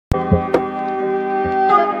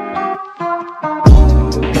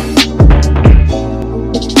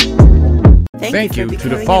Thank you to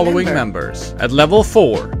the following members. At level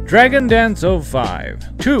 4, Dragon Dance 05,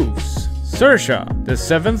 Toofs, Saoirse, the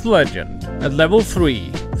 7th Legend. At level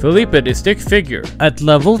 3, Felipe the Stick Figure. At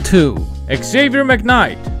level 2, Xavier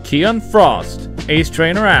McKnight, Kian Frost, Ace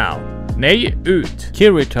Trainer Al, NEJ UT,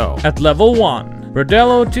 Kirito. At level 1,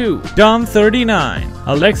 Rodello 2, Don39,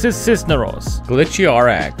 Alexis Cisneros, Glitchy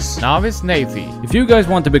RX, Novice Nayfie. If you guys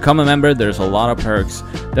want to become a member, there's a lot of perks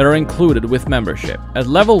that are included with membership. At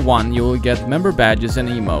level 1, you will get member badges and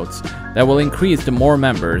emotes that will increase the more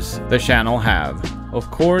members the channel have.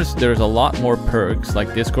 Of course, there's a lot more perks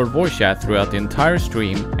like Discord voice chat throughout the entire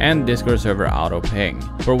stream and Discord server auto ping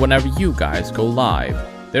for whenever you guys go live.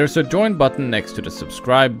 There's a join button next to the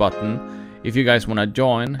subscribe button. If you guys want to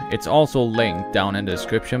join, it's also linked down in the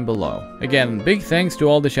description below. Again, big thanks to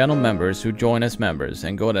all the channel members who join as members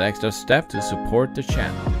and go that extra step to support the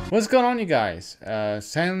channel. What's going on, you guys?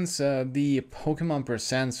 Since the Pokemon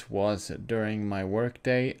Presents was during my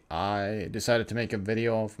workday, I decided to make a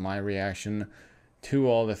video of my reaction to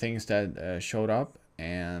all the things that showed up,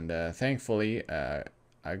 and thankfully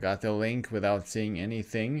I got the link without seeing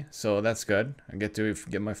anything, so that's good. I get to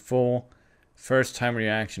get my full first time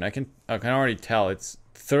reaction. I can already tell it's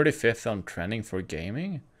 35th on trending for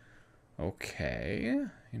gaming. Okay,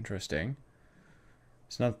 interesting.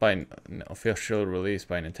 It's not by an official release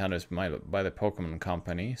by Nintendo, it's by the Pokemon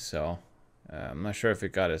Company, so I'm not sure if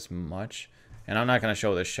it got as much. And I'm not gonna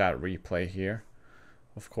show the chat replay here.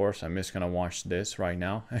 Of course, I'm just gonna watch this right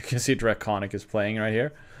now. I can see Draconic is playing right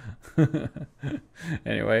here.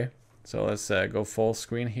 Anyway, so let's go full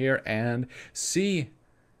screen here and see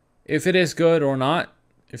if it is good or not.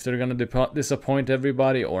 If they're gonna disappoint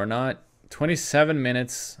everybody or not. 27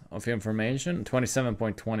 minutes of information.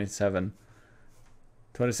 27.27.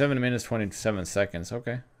 27 minutes 27 seconds.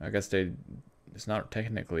 Okay, I guess it's not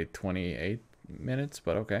technically 28 minutes,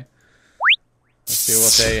 but okay. Let's see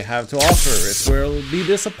what they have to offer, if we'll be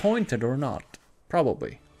disappointed or not.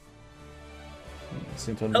 Probably.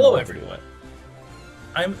 Hello everyone.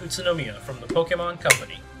 I'm Utsunomiya from the Pokemon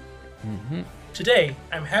Company. Today,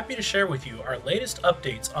 I'm happy to share with you our latest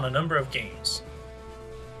updates on a number of games.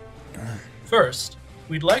 First,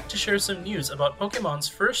 we'd like to share some news about Pokemon's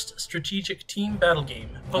first strategic team battle game,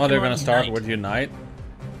 Pokemon they're gonna start Unite. with Unite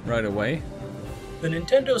right away. The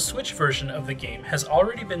Nintendo Switch version of the game has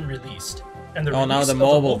already been released, and the release now the of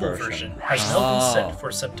mobile the mobile version version has now been set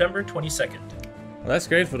for September 22nd. Well, that's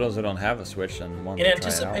great for those who don't have a Switch and want In to try it out.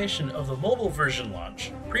 anticipation of the mobile version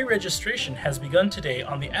launch, pre-registration has begun today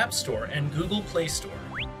on the App Store and Google Play Store.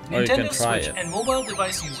 Nintendo Switch and mobile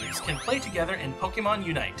device users can play together in Pokemon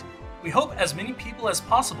Unite. We hope as many people as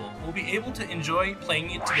possible will be able to enjoy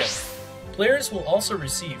playing it together. Players will also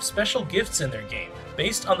receive special gifts in their game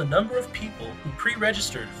based on the number of people who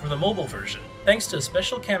pre-registered for the mobile version, thanks to a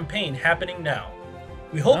special campaign happening now.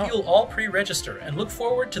 We hope you'll all pre-register and look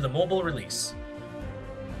forward to the mobile release.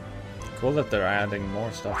 Cool that they're adding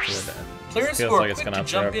more stuff to it. Players who are quick to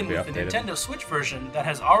jump in with the Nintendo Switch version that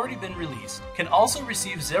has already been released can also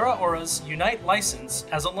receive Zeraora's Unite license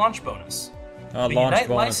as a launch bonus. Oh, The launch Unite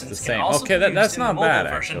bonus is the license same. can also Okay, be used that's in the not mobile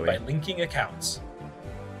bad version actually. by linking accounts.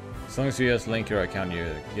 As long as you just link your account, you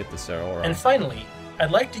get the Zeraora. And finally,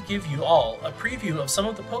 I'd like to give you all a preview of some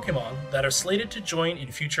of the Pokemon that are slated to join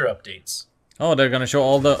in future updates. Oh, they're gonna show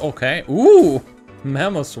all the... Okay. Ooh!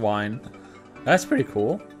 Mamoswine. That's pretty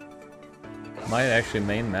cool. Might actually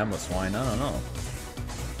main Mamoswine. I don't know.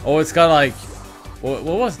 Oh, it's got like... What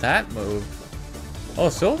was that move? Oh,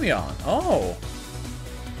 Sylveon. Oh!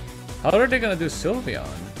 How are they gonna do Sylveon?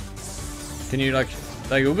 Can you like...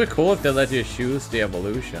 Like, it would be cool if they let you choose the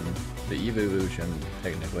evolution. The evolution,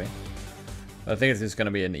 technically. I think it's just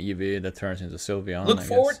gonna be an Eevee that turns into Sylveon. Look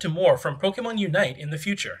forward to more from Pokemon Unite in the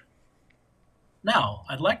future. Now,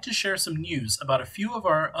 I'd like to share some news about a few of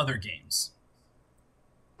our other games.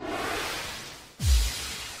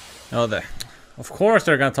 Oh, of course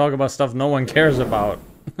they're gonna talk about stuff no one cares about.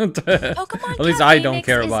 Pokemon At least Cafe I don't Mix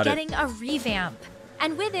care is about it. getting a revamp,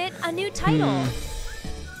 and with it, a new title.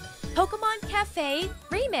 Pokemon Cafe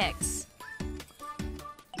Remix.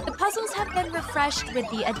 The puzzles have been refreshed with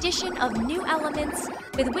the addition of new elements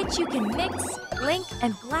with which you can mix, link,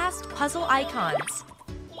 and blast puzzle icons.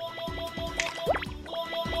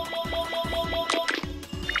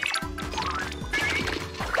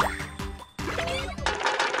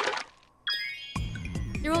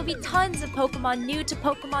 There will be tons of Pokemon new to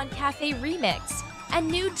Pokemon Cafe Remix, and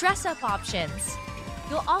new dress-up options.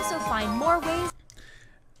 You'll also find more ways...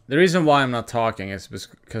 The reason why I'm not talking is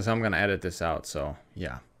because I'm gonna edit this out, so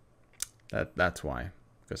yeah. That's why.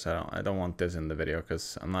 Because I don't want this in the video,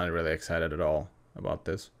 because I'm not really excited at all about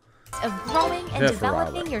this. of growing and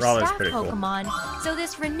developing your staff Pokemon, so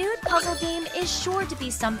this renewed puzzle game is sure to be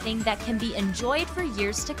something that can be enjoyed for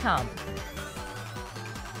years to come.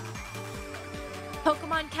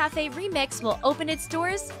 Pokemon Cafe Remix will open its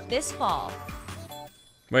doors this fall.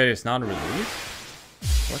 Wait, it's not released?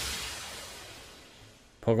 What?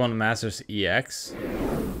 Pokemon Masters EX?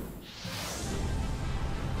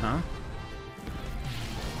 Huh?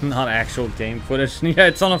 Not actual game footage. Yeah,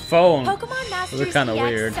 it's on a phone. Pokemon Masters EX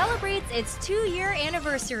weird. Celebrates its 2-year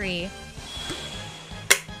anniversary.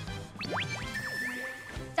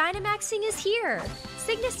 Dynamaxing is here.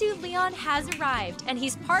 Cygnasuit Leon has arrived, and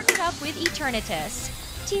he's partnered up with Eternatus.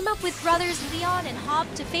 Team up with brothers Leon and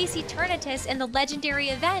Hop to face Eternatus in the legendary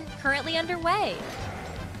event currently underway.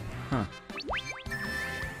 Huh.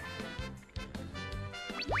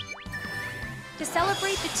 To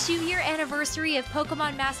celebrate the 2-year anniversary of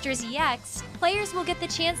Pokemon Masters EX, players will get the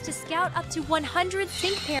chance to scout up to 100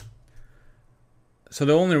 sync pairs. So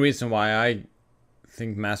the only reason why I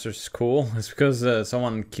think Masters is cool is because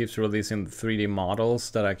someone keeps releasing the 3D models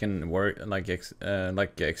that I can work like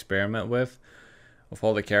experiment with of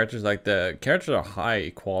all the characters. Like the characters are high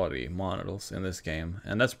quality models in this game,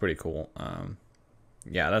 and that's pretty cool.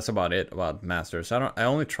 Yeah, that's about it about Masters. I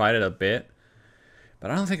only tried it a bit. But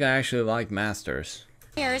I don't think I actually like Masters.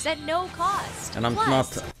 At no cost. And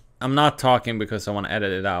I'm not talking because I want to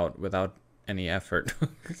edit it out without any effort.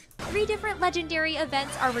 3 different legendary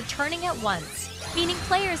events are returning at once, meaning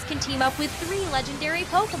players can team up with 3 legendary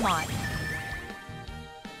Pokemon.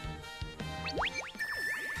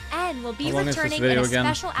 N will be returning in a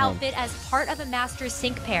special outfit as part of a Masters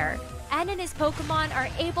sync pair. N and his Pokemon are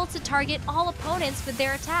able to target all opponents with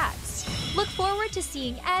their attacks. Look forward to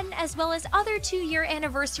seeing N as well as other 2-year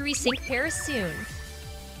anniversary sync pairs soon.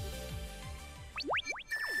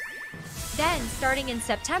 Then, starting in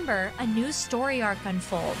September, a new story arc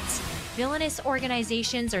unfolds. Villainous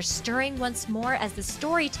organizations are stirring once more as the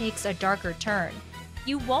story takes a darker turn.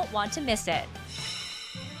 You won't want to miss it.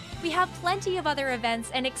 We have plenty of other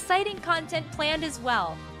events and exciting content planned as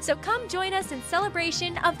well, so come join us in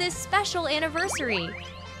celebration of this special anniversary.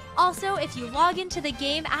 Also, if you log into the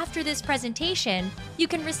game after this presentation, you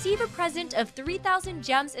can receive a present of 3,000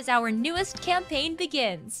 gems as our newest campaign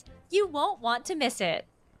begins. You won't want to miss it.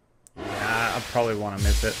 Yeah, I probably want to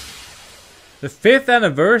miss it. The 5th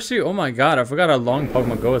anniversary? Oh my god, I forgot how long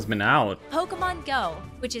Pokemon Go has been out. Pokemon Go,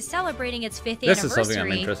 which is celebrating its 5th this anniversary, is something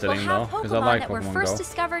I'm interested in though, because I Pokemon like that Pokemon were first Go.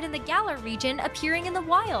 discovered in the Galar region appearing in the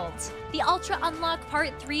wild. The Ultra Unlock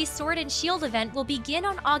Part 3 Sword and Shield event will begin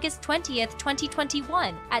on August 20th,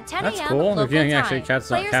 2021 at 10 a.m. cool. local Getting time. actually catch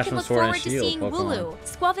Players can look Sword and forward to Shield seeing Pokemon. Wooloo,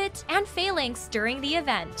 Squavit, and Phalanx during the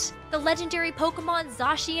event. The legendary Pokemon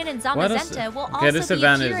Zacian and Zamazenta will also this be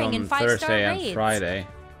event is appearing in on 5-star Thursday raids. and Friday.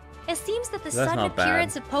 It seems that the That's sudden not bad.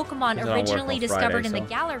 appearance of Pokemon Because I don't work originally on discovered Friday, in the so.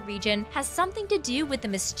 Galar region has something to do with the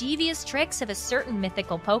mischievous tricks of a certain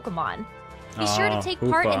mythical Pokemon. Be sure to take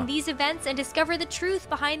part in these events and discover the truth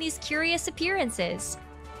behind these curious appearances.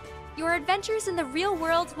 Your adventures in the real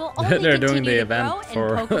world will only They're continue doing the to event grow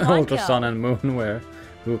for in Pokemon Ultra Go. Sun and Moon where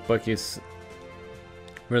Hoopbuck is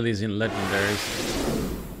releasing legendaries.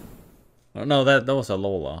 Oh, no, that was a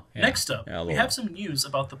Lola. Yeah. Next up, Yeah, we Lola. have some news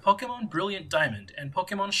about the Pokemon Brilliant Diamond and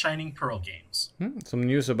Pokemon Shining Pearl games. Some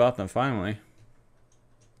news about them finally.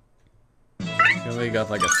 We only got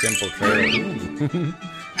like a simple trailer.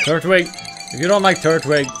 Turtwig! If you don't like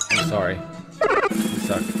Turtwig, I'm sorry. You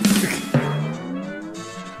suck.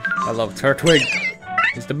 I love Turtwig.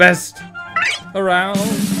 He's the best around.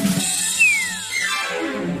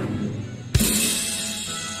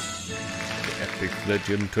 Epic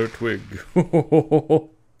Legend Turtwig.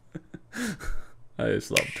 I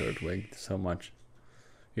just love Turtwig so much.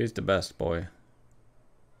 He's the best boy.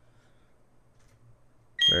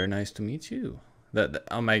 Very nice to meet you.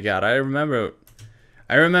 Oh my god, I remember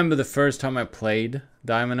the first time I played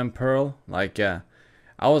Diamond and Pearl. Like, I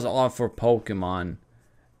was all for Pokemon.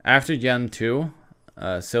 After Gen 2,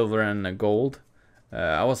 Silver and Gold,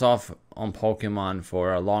 I was off on Pokemon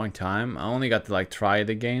for a long time. I only got to like try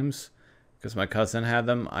the games because my cousin had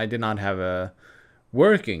them. I did not have a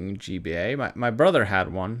working GBA. My brother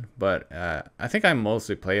had one, but I think I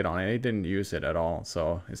mostly played on it. He didn't use it at all,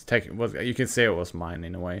 so you can say it was mine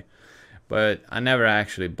in a way. But I never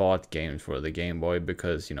actually bought games for the Game Boy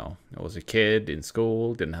because, you know, I was a kid in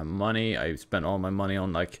school, didn't have money. I spent all my money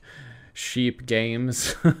on like cheap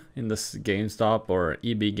games in this GameStop or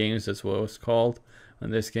EB Games, that's what it was called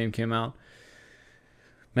when this game came out.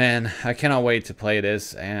 Man, I cannot wait to play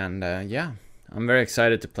this, and yeah, I'm very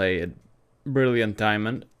excited to play it. Brilliant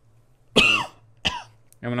Diamond.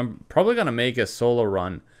 I'm probably gonna make a solo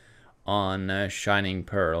run on Shining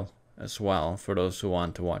Pearl as well, for those who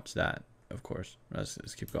want to watch that, of course.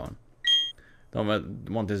 Let's keep going. Don't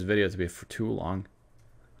want this video to be for too long.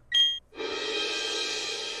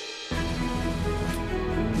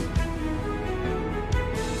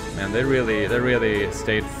 Man, they really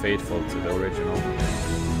stayed faithful to the original.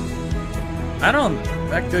 I don't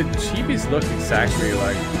like the chibis look exactly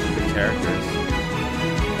like the characters.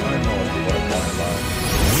 I don't know what I'm talking about.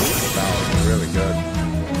 It's really good.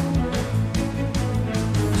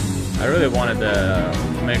 I really wanted the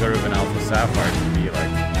Omega Ruby Alpha Sapphire to be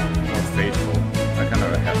like more faithful. I kind of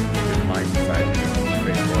didn't like the fact that it was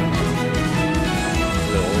faithful to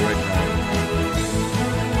the original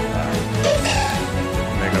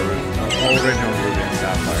original Ruby and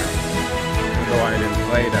Sapphire. Though I didn't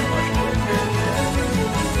play that much of those games.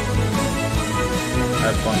 I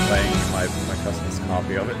had fun playing my cousin's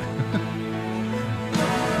copy of it.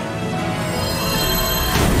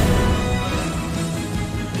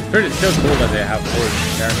 It's still cool that they have 4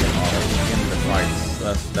 character models in the fights. So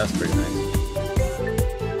that's pretty nice.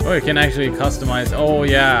 Oh, you can actually customize. Oh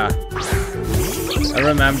yeah, I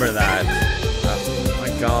remember that. Oh my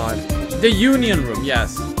god, the Union Room.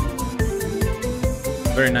 Yes.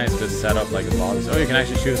 Very nice to set up like a box. Oh, you can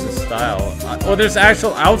actually choose the style. Oh, there's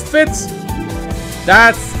actual outfits?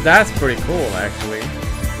 That's pretty cool, actually.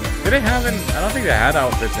 Did they have I don't think they had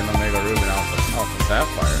outfits in Omega Ruby and Alpha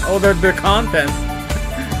Sapphire. Oh, the contest.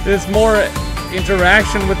 There's more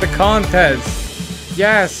interaction with the contest.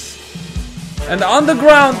 Yes. And the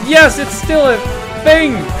underground. Yes, it's still a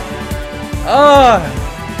thing.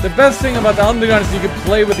 The best thing about the underground is you can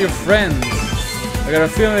play with your friends. I got a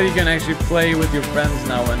feeling that you can actually play with your friends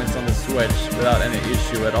now when it's on the Switch without any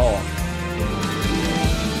issue at all.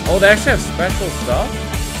 Oh, they actually have special stuff?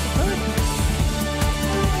 What?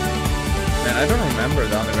 Man, I don't remember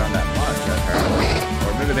the underground that much, apparently.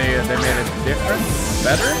 Or maybe they made it different?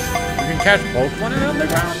 Better? You can catch Pokemon in the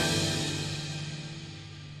underground?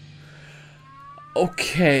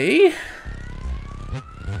 Okay.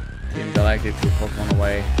 Team Galactic 2 Pokemon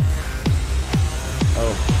away.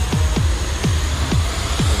 Oh.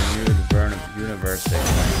 Universe they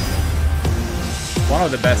play. One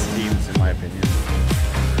of the best teams in my opinion.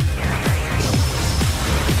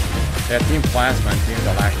 Yeah, Team Plasma and Team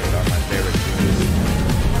Galactic are my favorite teams.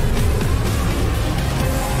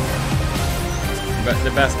 But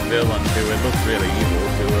the best villain too, it looks really evil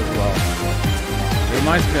too as well. It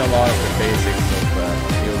reminds me a lot of the basics of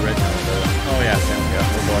the original villain. Oh yeah, Cynthia,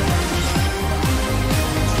 oh boy.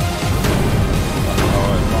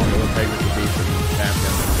 Oh, as long as it will take me to beat the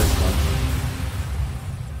champion in this one.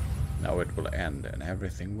 Now it will end and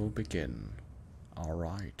everything will begin.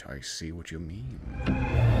 Alright, I see what you mean. Yeah.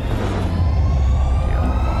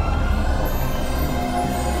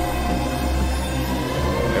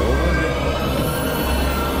 Okay, what was it?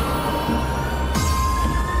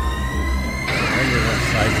 Maybe it was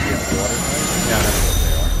Psyche and water type? Yeah, that's what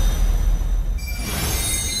they are.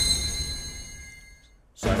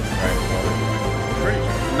 Psyche and water type. Pretty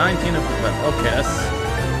sure. 19 of them. Okay, that's...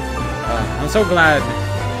 I'm so glad.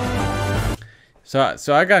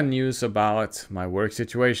 So I got news about my work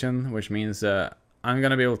situation, which means I'm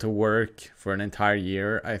gonna be able to work for an entire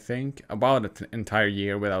year, I think, about an entire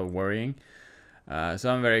year without worrying. So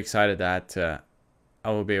I'm very excited that I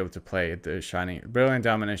will be able to play the Brilliant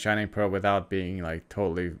Diamond and Shining Pearl without being like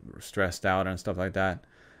totally stressed out and stuff like that.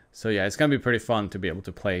 So yeah, it's gonna be pretty fun to be able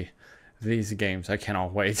to play these games. I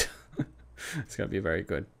cannot wait. It's gonna be very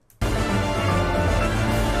good.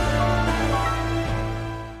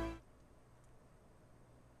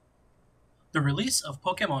 The release of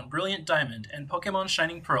Pokemon Brilliant Diamond and Pokemon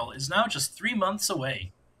Shining Pearl is now just 3 months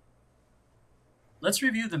away. Let's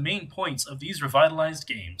review the main points of these revitalized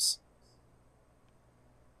games.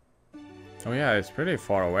 Oh yeah, it's pretty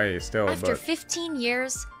far away still. After 15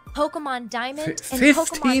 years, Pokemon Diamond and 15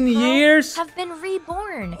 Pokemon years? Pearl have been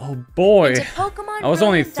reborn. Oh boy. Into Pokemon I was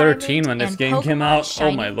only Brilliant 13 when this game came Pokemon out.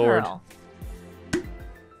 Shining Oh my lord. Pearl.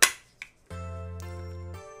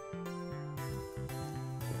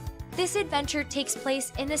 This adventure takes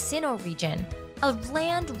place in the Sinnoh region, a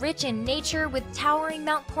land rich in nature with towering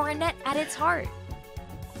Mount Coronet at its heart.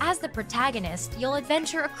 As the protagonist, you'll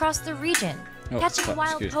adventure across the region, catching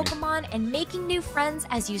wild Pokemon and making new friends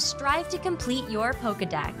as you strive to complete your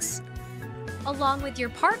Pokédex. Along with your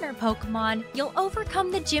partner Pokemon, you'll overcome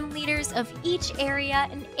the gym leaders of each area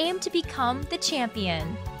and aim to become the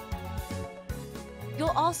champion. You'll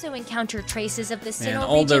also encounter traces of the Sinnoh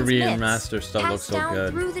all the region's remaster myths, stuff looks passed so down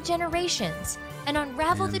good. through the generations, and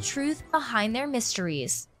unravel the truth behind their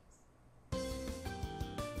mysteries.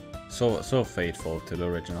 So faithful to the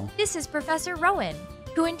original. This is Professor Rowan,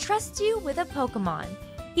 who entrusts you with a Pokemon.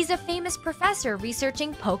 He's a famous professor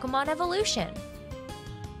researching Pokemon evolution.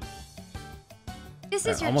 This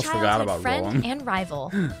is your childhood friend and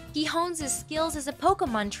rival. He hones his skills as a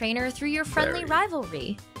Pokemon trainer through your friendly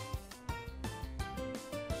rivalry.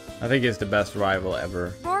 I think he's the best rival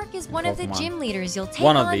ever. Rourke is one of the gym leaders you'll take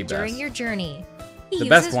on during your journey. The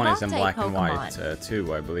best one is in black and white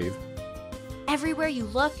too, I believe. Everywhere you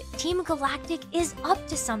look, Team Galactic is up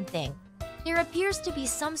to something. There appears to be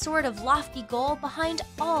some sort of lofty goal behind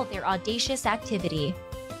all their audacious activity.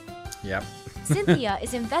 Yep. Cynthia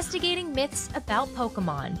is investigating myths about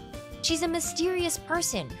Pokemon. She's a mysterious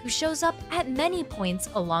person who shows up at many points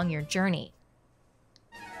along your journey.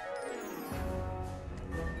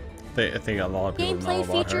 I think a lot of people know Gameplay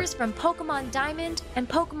about features from Pokemon Diamond and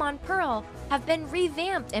Pokemon Pearl have been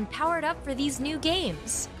revamped and powered up for these new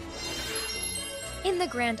games. In the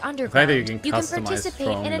Grand Underground, you can participate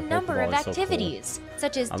in a number of activities,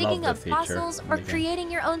 such as digging up fossils or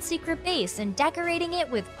creating your own secret base and decorating it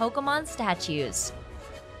with Pokemon statues.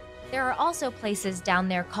 There are also places down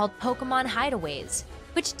there called Pokemon Hideaways,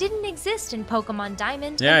 which didn't exist in Pokemon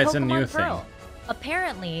Diamond and Pokemon Pearl.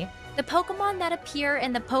 Apparently, the Pokemon that appear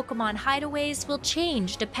in the Pokemon Hideaways will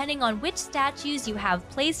change depending on which statues you have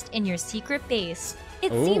placed in your secret base.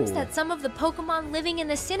 It seems that some of the Pokemon living in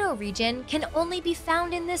the Sinnoh region can only be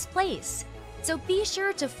found in this place. So be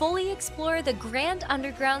sure to fully explore the Grand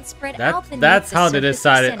Underground spread out beneath That's the how they surface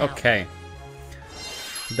decided. of Sinnoh. Okay.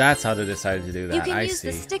 That's how they decided to do that. You can I use see.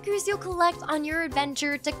 the stickers you'll collect on your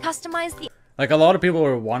adventure to customize the... Like, a lot of people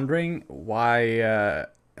were wondering why,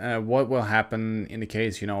 what will happen in the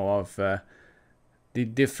case, you know, of the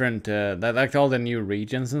different, like all the new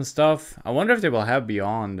regions and stuff. I wonder if they will have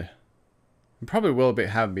beyond... Probably will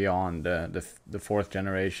have beyond the 4th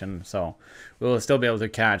generation, so we'll still be able to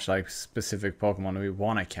catch like specific Pokemon we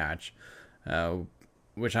want to catch,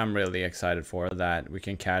 which I'm really excited for. That we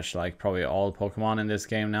can catch like probably all Pokemon in this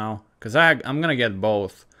game now, because I'm gonna get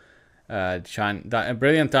both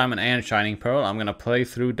Brilliant Diamond and Shining Pearl. I'm gonna play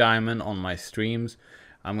through Diamond on my streams.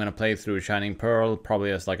 I'm gonna play through Shining Pearl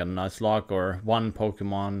probably as like a Nuzlocke or one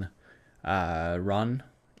Pokemon run.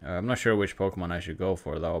 I'm not sure which Pokemon I should go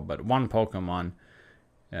for though, but one Pokemon.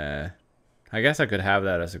 I guess I could have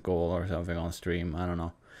that as a goal or something on stream. I don't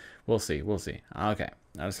know. We'll see. We'll see. Okay,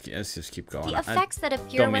 let's just keep going. The effects that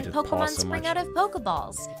appear when Pokemon spring out of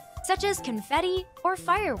Pokeballs, such as confetti or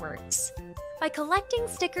fireworks. By collecting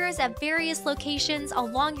stickers at various locations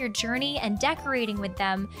along your journey and decorating with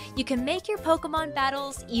them, you can make your Pokemon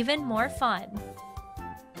battles even more fun.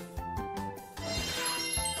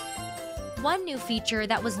 One new feature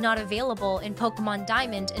that was not available in Pokemon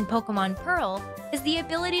Diamond and Pokemon Pearl is the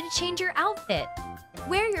ability to change your outfit.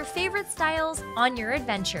 Wear your favorite styles on your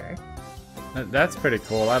adventure. That's pretty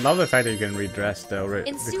cool. I love the fact that you can redress the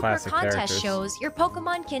Super Contest shows, your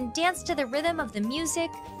Pokemon can dance to the rhythm of the music,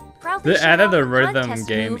 they added a rhythm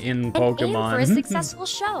game in Pokemon. And aim for a successful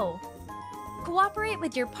show. Cooperate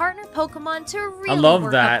with your partner Pokemon to really I love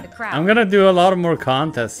work that. up the crowd. I'm gonna do a lot of more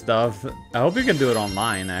contest stuff. I hope you can do it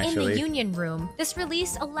online, actually. In the Union Room, this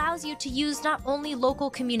release allows you to use not only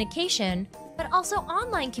local communication, but also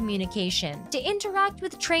online communication to interact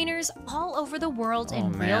with trainers all over the world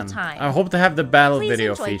in real time. I hope to have the battle Please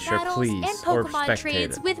video enjoy feature, battles please, and or Pokemon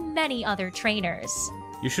trades spectate with many other trainers.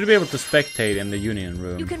 You should be able to spectate in the Union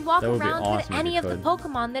Room. You can walk that would around be awesome with any of the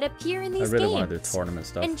Pokemon that appear in these I really games. want to do tournament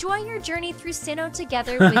stuff. Enjoy your journey through Sinnoh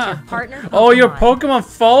together with your partner Pokemon. Oh, your Pokemon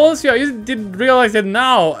follows you? You didn't realize it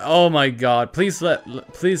now. Oh my god. Please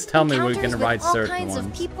tell me we're gonna ride certain kinds ones.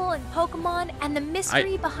 Of people and Pokemon and the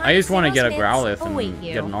mystery behind I just want to get a Sinnoh's Growlithe await and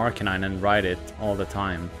you. get an Arcanine and ride it all the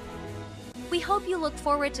time. We hope you look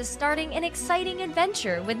forward to starting an exciting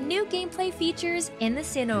adventure with new gameplay features in the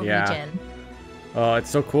Sinnoh region. Oh, it's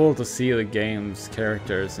so cool to see the game's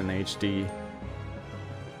characters in HD.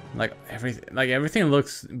 Like everything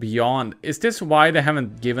looks beyond. Is this why they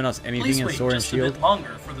haven't given us anything in Sword and Shield? Please wait just a bit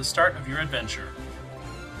longer for the start of your adventure.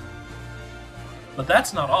 But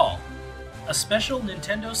that's not all. A special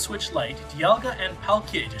Nintendo Switch Lite Dialga and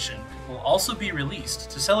Palkia edition will also be released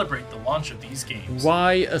to celebrate the launch of these games.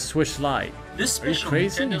 Why a Switch Lite? This special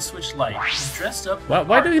Nintendo Switch Lite is dressed up.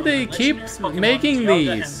 Why do they keep making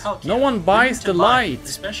these? No one buys the light.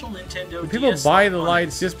 Special Nintendo People buy the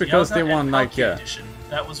lights just because they want like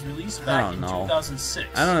that was released back in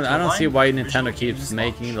 2006. I don't see why Nintendo keeps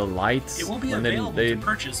making the lights. It will be available to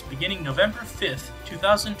purchase beginning November 5th,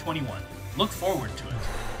 2021. Look forward to it.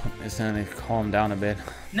 It's time to calm down a bit.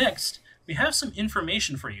 Next, we have some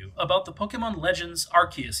information for you about the Pokemon Legends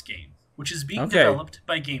Arceus game, which is being developed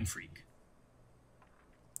by Game Freak.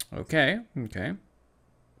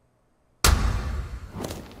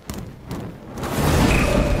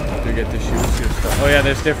 get to choose your stuff. Oh yeah,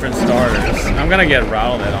 there's different starters. I'm gonna get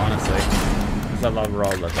Rowlet, honestly. Because I love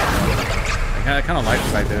Rowlet. I kind of like the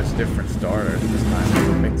fact that there's different starters this time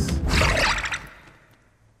to mix.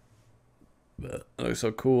 That looks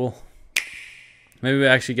so cool. Maybe we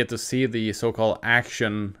actually get to see the so-called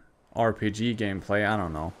action RPG gameplay. I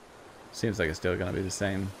don't know. Seems like it's still gonna be the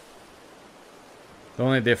same. The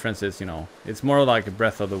only difference is, you know, it's more like a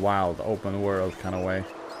Breath of the Wild open world kind of way.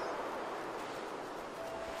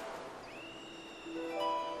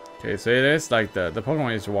 Okay, so it is like the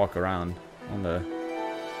Pokemon used to walk around on the...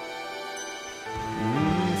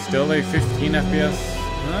 still like 15 FPS?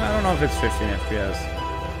 I don't know if it's 15 FPS.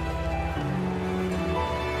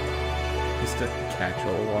 It's the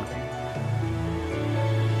casual walking.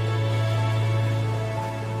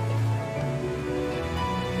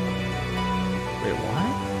 Wait,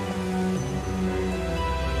 what?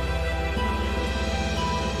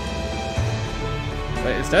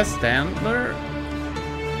 Wait, is that Standler?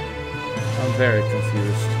 I'm very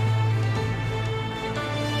confused.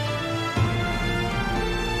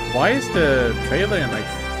 Why is the trailer in like...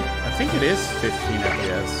 I think it is 15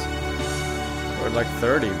 FPS. Or like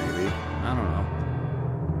 30 maybe. I don't know.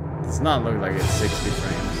 It's not looking like it's 60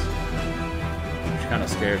 frames. Which kind of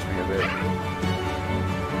scares me a bit.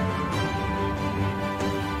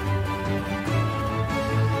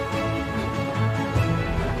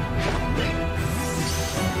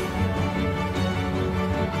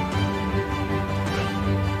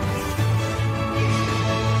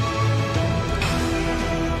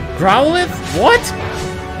 Growlithe? What?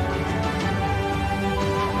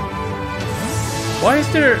 Why is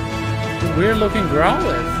there a weird looking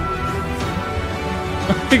Growlithe?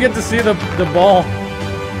 You get to see the ball.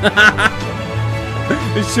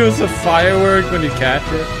 It shows a firework when you catch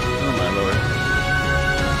it. Oh my lord.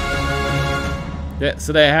 Yeah,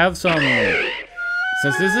 so they have some...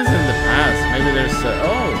 Since this is in the past, maybe there's...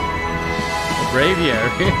 oh! A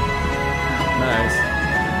Braviary. Nice.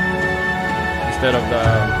 Instead of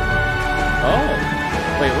the... Oh!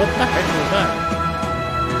 Wait, what the heck was that?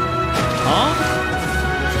 Huh?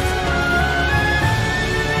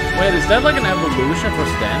 Wait, is that like an evolution for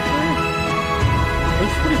Stanford?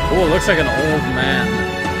 Looks pretty cool. It looks like an old man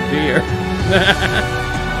deer.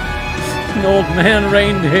 An old man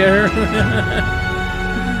reindeer.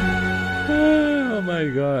 Oh my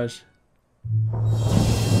gosh.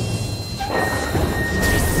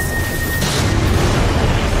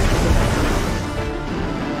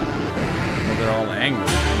 They're all angry.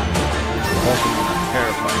 Pokemon are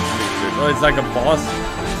terrifying creatures. Oh, it's like a boss.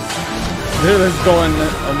 Dude, it's going.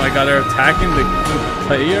 Oh my god, they're attacking the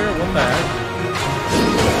player? What the heck?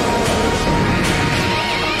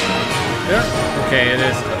 Yeah. Okay, it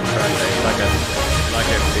is like a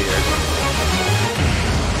fear.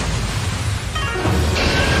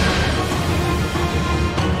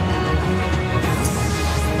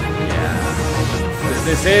 Yeah.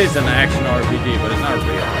 This is an action RPG, but it's not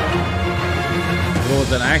real. If it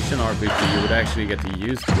was an action RPG, you would actually get to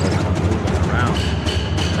use the Pokemon moving around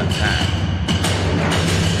and attack.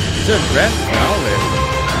 Is there a red Growlithe?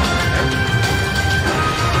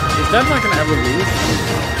 Is that like an evolution?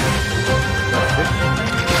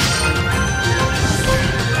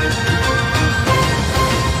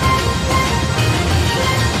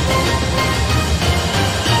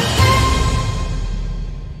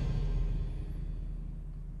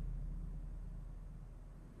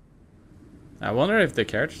 I wonder if the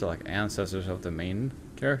characters are like ancestors of the main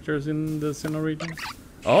characters in the Sinnoh region.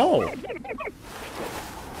 Oh!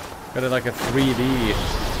 Got it like a 2D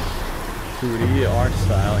art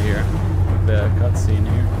style here with the cutscene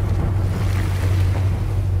here.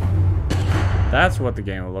 That's what the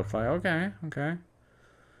game will look like. Okay, okay.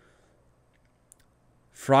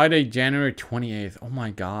 Friday, January 28th. Oh my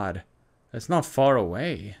god. That's not far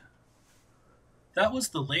away. That was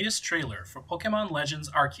the latest trailer for Pokemon Legends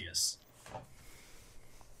Arceus.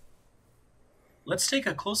 Let's take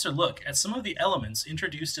a closer look at some of the elements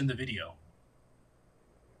introduced in the video.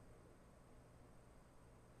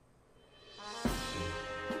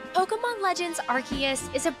 Pokemon Legends Arceus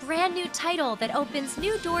is a brand new title that opens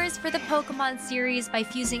new doors for the Pokemon series by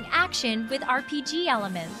fusing action with RPG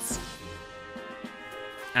elements.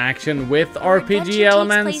 Action with RPG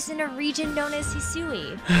elements? Takes place in a region known as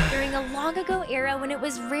Hisui, during a long ago era when it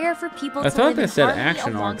was rare for people to live alongside Pokemon. I thought they said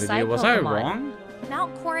action RPG. Was I wrong?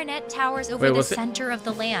 Mount Coronet towers over the center of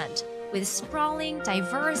the land, with sprawling,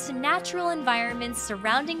 diverse, natural environments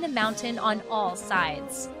surrounding the mountain on all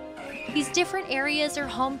sides. These different areas are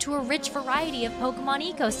home to a rich variety of Pokemon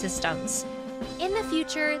ecosystems. In the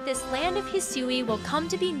future, this land of Hisui will come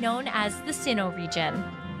to be known as the Sinnoh region.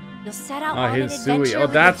 You'll set out on an Hisui. adventure Oh,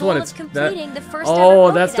 with that's the goal what it's. of completing the first Oh,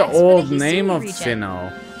 ever that's the Pokédex for old Hisui name of region.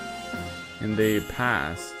 Sinnoh in the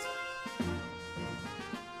past.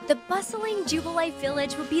 The bustling Jubilife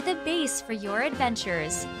village will be the base for your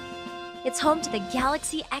adventures. It's home to the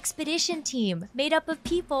Galaxy Expedition Team, made up of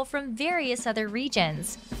people from various other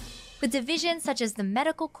regions, with divisions such as the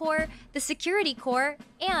Medical Corps, the Security Corps,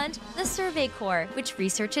 and the Survey Corps, which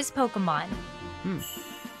researches Pokemon.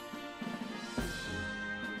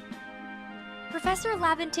 Professor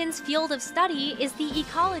Laventon's field of study is the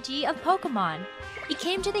ecology of Pokemon. He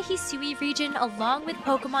came to the Hisui region along with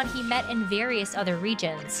Pokemon he met in various other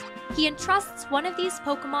regions. He entrusts one of these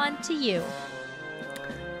Pokemon to you.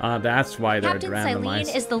 That's why they're Captain randomized.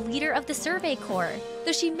 Silene is the leader of the Survey Corps.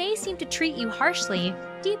 Though she may seem to treat you harshly,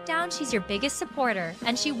 deep down she's your biggest supporter,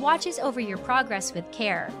 and she watches over your progress with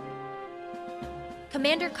care.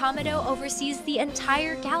 Commander Kamado oversees the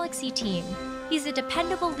entire Galaxy team. He's a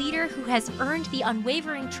dependable leader who has earned the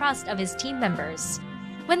unwavering trust of his team members.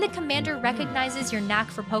 When the commander recognizes your knack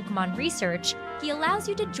for Pokemon research, he allows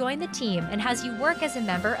you to join the team and has you work as a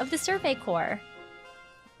member of the Survey Corps.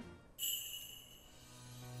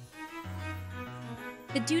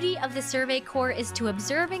 The duty of the Survey Corps is to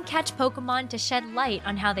observe and catch Pokemon to shed light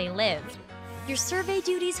on how they live. Your survey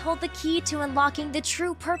duties hold the key to unlocking the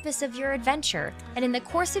true purpose of your adventure, and in the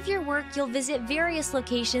course of your work, you'll visit various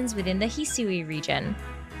locations within the Hisui region.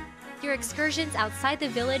 Your excursions outside the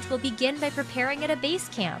village will begin by preparing at a base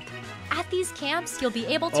camp. At these camps, you'll be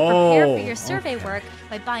able to prepare for your survey work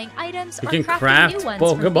by buying items or crafting new ones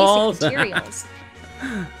from basic materials.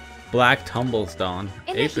 Black Tumblestone.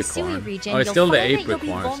 In the Hisui region, it's you'll still find the that you'll be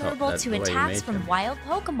Apricorn, vulnerable that's to the way you attacks made from them. wild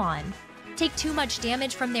Pokemon. Take too much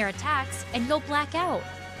damage from their attacks, and you'll black out.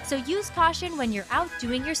 So use caution when you're out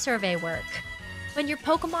doing your survey work. When your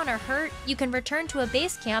Pokemon are hurt, you can return to a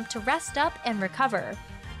base camp to rest up and recover.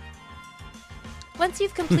 Once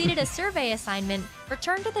you've completed a survey assignment,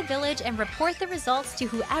 return to the village and report the results to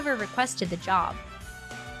whoever requested the job.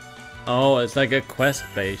 Oh, it's like a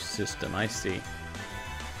quest-based system, I see.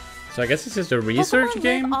 So I guess this is a research Pokemon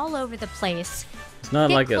game? live all over the place. It's not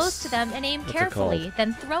Get like close to them and aim what's it carefully, called?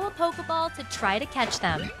 then throw a Pokeball to try to catch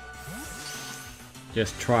them.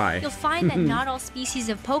 Just try. You'll find that not all species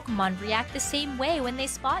of Pokemon react the same way when they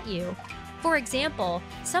spot you. For example,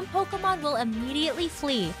 some Pokemon will immediately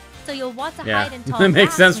flee, so you'll want to hide in tall that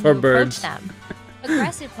makes grass sense when for you birds. approach them.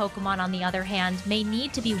 Aggressive Pokemon, on the other hand, may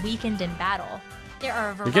need to be weakened in battle. There are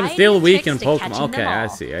a You variety can still of weaken tricks to Pokemon. catching Okay, them I all.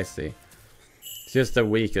 see, I see. It's just a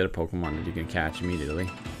weaker Pokemon that you can catch immediately.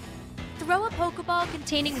 Throw a Pokeball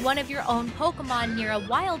containing one of your own Pokemon near a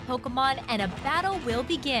wild Pokemon and a battle will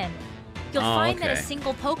begin. You'll find that a okay.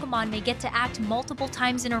 single Pokemon may get to act multiple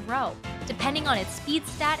times in a row, depending on its speed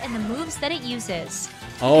stat and the moves that it uses.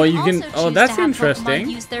 Oh, you can. also Oh, choose that's to have interesting.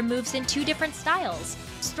 Pokemon use their moves in two different styles,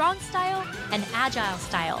 Strong Style and Agile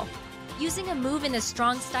Style. Using a move in the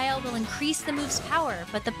Strong Style will increase the move's power,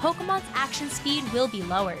 but the Pokemon's action speed will be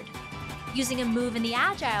lowered. Using a move in the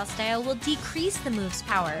Agile Style will decrease the move's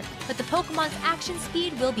power, but the Pokemon's action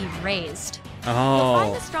speed will be raised. You'll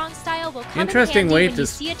find Oh, the Strong Style will come Interesting in handy way when to you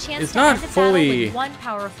see a chance it's to not end a fully- battle with one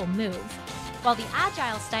powerful move. While the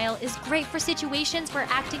Agile Style is great for situations where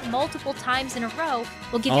acting multiple times in a row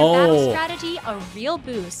will give your battle Oh. strategy a real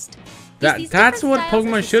boost. Use That- these that's different what styles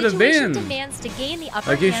as Pokemon the should have situation been. demands to gain the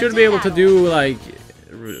upper like you hand should in be able to battle. do like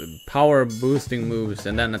power boosting moves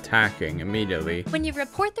and then attacking immediately. When you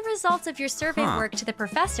report the results of your survey Huh. work to the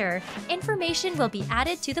professor, information will be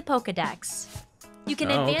added to the Pokedex. You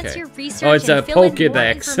can Oh, advance okay. your research it's and a fill in more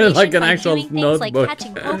Pokedex, information like an by actual doing things notebook. like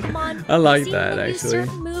catching Pokemon, I like seeing that, them use actually.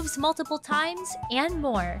 certain moves multiple times, and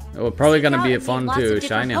more. Oh, probably Seek gonna out be and meet fun lots of to different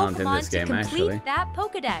shiny hunt in Pokemon this to game, complete actually. that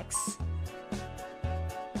Pokedex.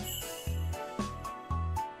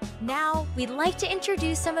 Now, we'd like to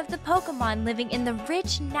introduce some of the Pokemon living in the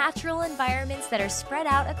rich natural environments that are spread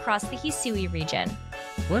out across the Hisui region.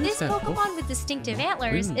 What is This that? Pokemon with distinctive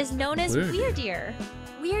antlers is known as Weirdeer. Weirdeer.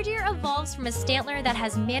 Weirdeer evolves from a Stantler that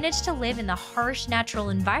has managed to live in the harsh natural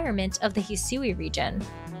environment of the Hisui region.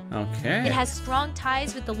 Okay. It has strong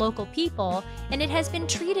ties with the local people, and it has been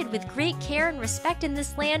treated with great care and respect in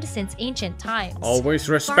this land since ancient times. Always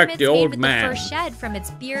respect Garments the made old with man. the fur shed from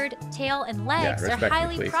its beard, tail, and legs are respect me,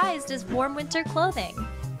 highly please. prized as warm winter clothing.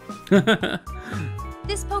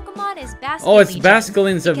 This Pokemon is Basculin. Oh, it's Legion.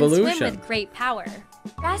 Basculin's It can swim evolution. with great power.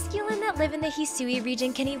 Basculin that live in the Hisui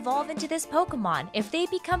region can evolve into this Pokemon if they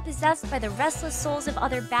become possessed by the restless souls of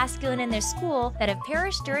other Basculin in their school that have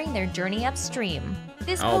perished during their journey upstream.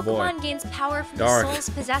 This Oh, boy. Pokemon gains power from Dark. the souls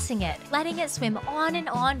possessing it, letting it swim on and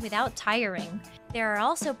on without tiring. There are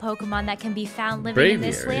also Pokemon that can be found living in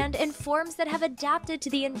this land in forms that have adapted to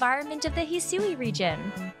the environment of the Hisui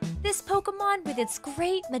region. This Pokemon, with its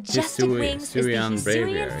great, majestic wings, is the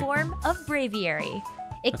Hisuian form of Braviary.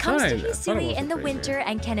 It comes to Hisui in the winter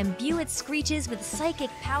and can imbue its screeches with psychic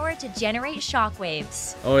power to generate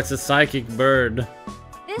shockwaves. Oh, it's a psychic bird.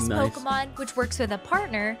 This Pokemon, which works with a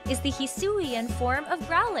partner, is the Hisuian form of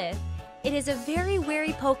Growlithe. It is a very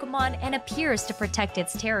wary Pokemon and appears to protect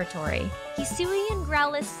its territory. Hisuian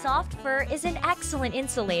Growlithe's soft fur is an excellent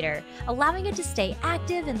insulator, allowing it to stay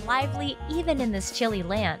active and lively even in this chilly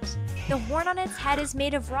land. The horn on its head is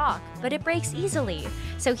made of rock, but it breaks easily,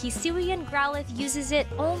 so Hisuian Growlithe uses it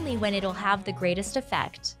only when it'll have the greatest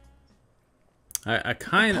effect. I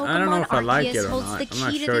don't know if I like it or not. I'm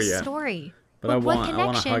not sure yet. Story. But what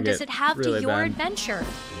connection does it have really to your bad. adventure?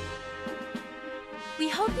 We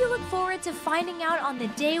hope you look forward to finding out on the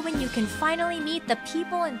day when you can finally meet the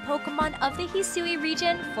people and Pokemon of the Hisui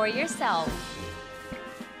region for yourself.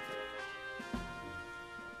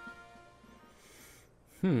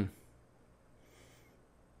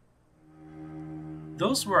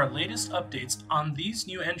 Those were our latest updates on these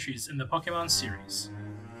new entries in the Pokemon series.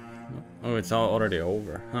 Oh, it's all already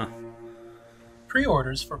over, huh?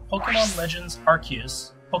 Pre-orders for Pokemon Legends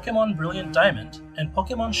Arceus, Pokemon Brilliant Diamond, and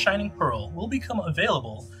Pokemon Shining Pearl will become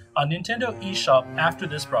available on Nintendo eShop after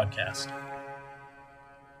this broadcast.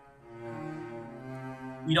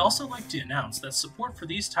 We'd also like to announce that support for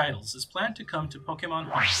these titles is planned to come to Pokemon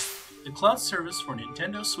Home, the cloud service for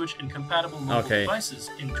Nintendo Switch and compatible mobile devices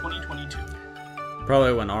in 2022.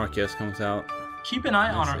 Probably when Arceus comes out. Keep an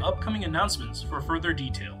eye on our upcoming announcements for further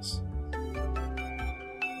details.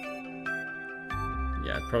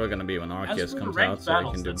 Yeah, it's probably gonna be when Arceus comes out, so I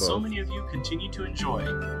can do both. So many of you continue to enjoy.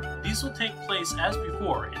 These will take place as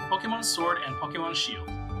before in Pokemon Sword and Pokemon Shield.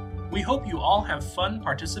 We hope you all have fun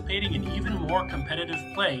participating in even more competitive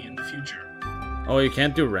play in the future. Oh, you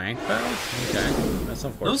can't do ranked battles? Okay, that's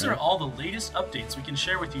unfortunate. Those are all the latest updates we can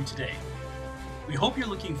share with you today. We hope you're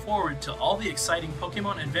looking forward to all the exciting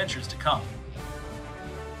Pokemon adventures to come.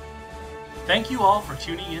 Thank you all for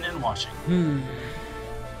tuning in and watching.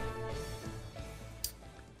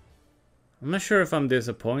 I'm not sure if I'm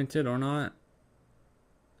disappointed or not.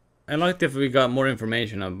 I liked if we got more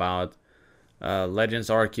information about Legends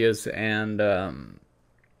Arceus and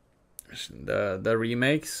the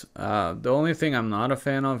remakes. The only thing I'm not a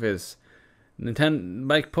fan of is Nintendo,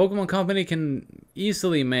 like Pokemon Company can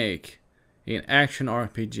easily make an action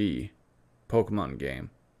RPG Pokemon game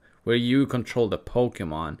where you control the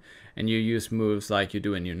Pokemon and you use moves like you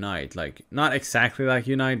do in Unite, like not exactly like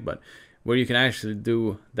Unite, but where you can actually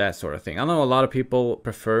do that sort of thing. I know a lot of people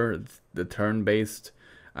prefer the turn-based.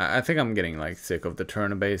 I think I'm getting like sick of the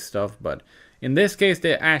turn-based stuff, but in this case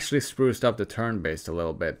they actually spruced up the turn-based a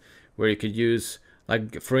little bit, where you could use,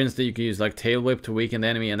 like for instance, you could use like Tail Whip to weaken the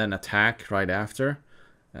enemy and then attack right after,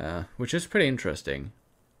 which is pretty interesting.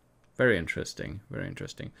 Very interesting, very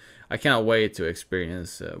interesting. I cannot wait to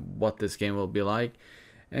experience what this game will be like.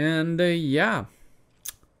 And yeah,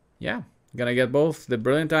 gonna get both the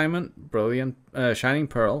Brilliant Diamond, Shining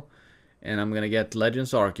Pearl, and I'm gonna get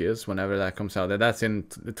Legends Arceus whenever that comes out. That's in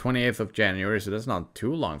the 28th of January, so that's not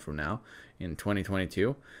too long from now, in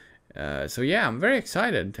 2022. So yeah, I'm very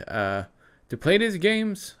excited to play these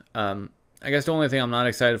games. I guess the only thing I'm not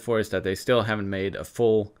excited for is that they still haven't made a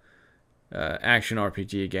full action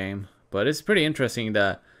RPG game, but it's pretty interesting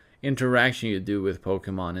the interaction you do with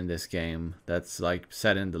Pokemon in this game that's like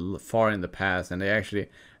set in the far in the past, and they actually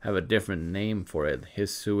have a different name for it,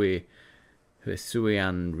 Hisuian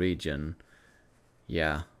region.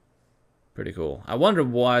 Yeah, pretty cool. I wonder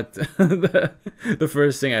what the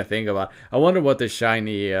first thing I think about. I wonder what the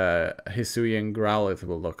shiny Hisuian Growlithe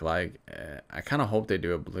will look like. I kind of hope they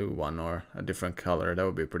do a blue one or a different color. That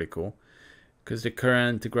would be pretty cool, because the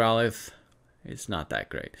current Growlithe, it's not that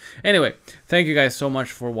great. Anyway, thank you guys so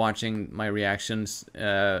much for watching my reactions.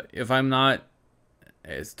 If I'm not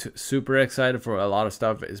super excited for a lot of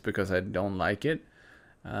stuff, it's because I don't like it.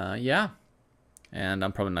 Yeah, and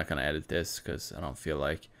I'm probably not gonna edit this because I don't feel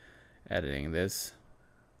like editing this.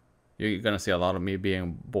 You're gonna see a lot of me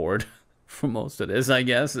being bored for most of this, I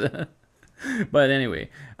guess. But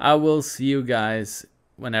anyway, I will see you guys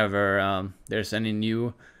whenever there's any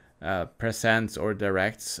new presents or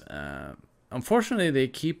directs. Unfortunately, they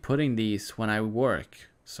keep putting these when I work,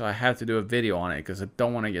 so I have to do a video on it because I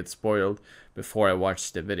don't want to get spoiled before I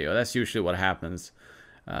watch the video. That's usually what happens.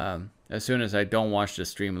 As soon as I don't watch the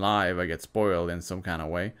stream live, I get spoiled in some kind of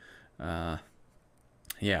way.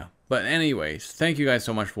 Yeah, but anyways, thank you guys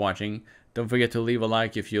so much for watching. Don't forget to leave a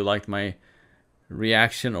like if you liked my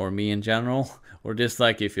reaction or me in general, or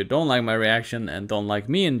dislike if you don't like my reaction and don't like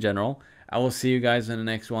me in general. I will see you guys in the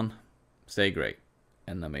next one. Stay great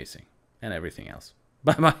and amazing and everything else.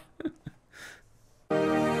 Bye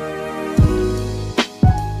bye.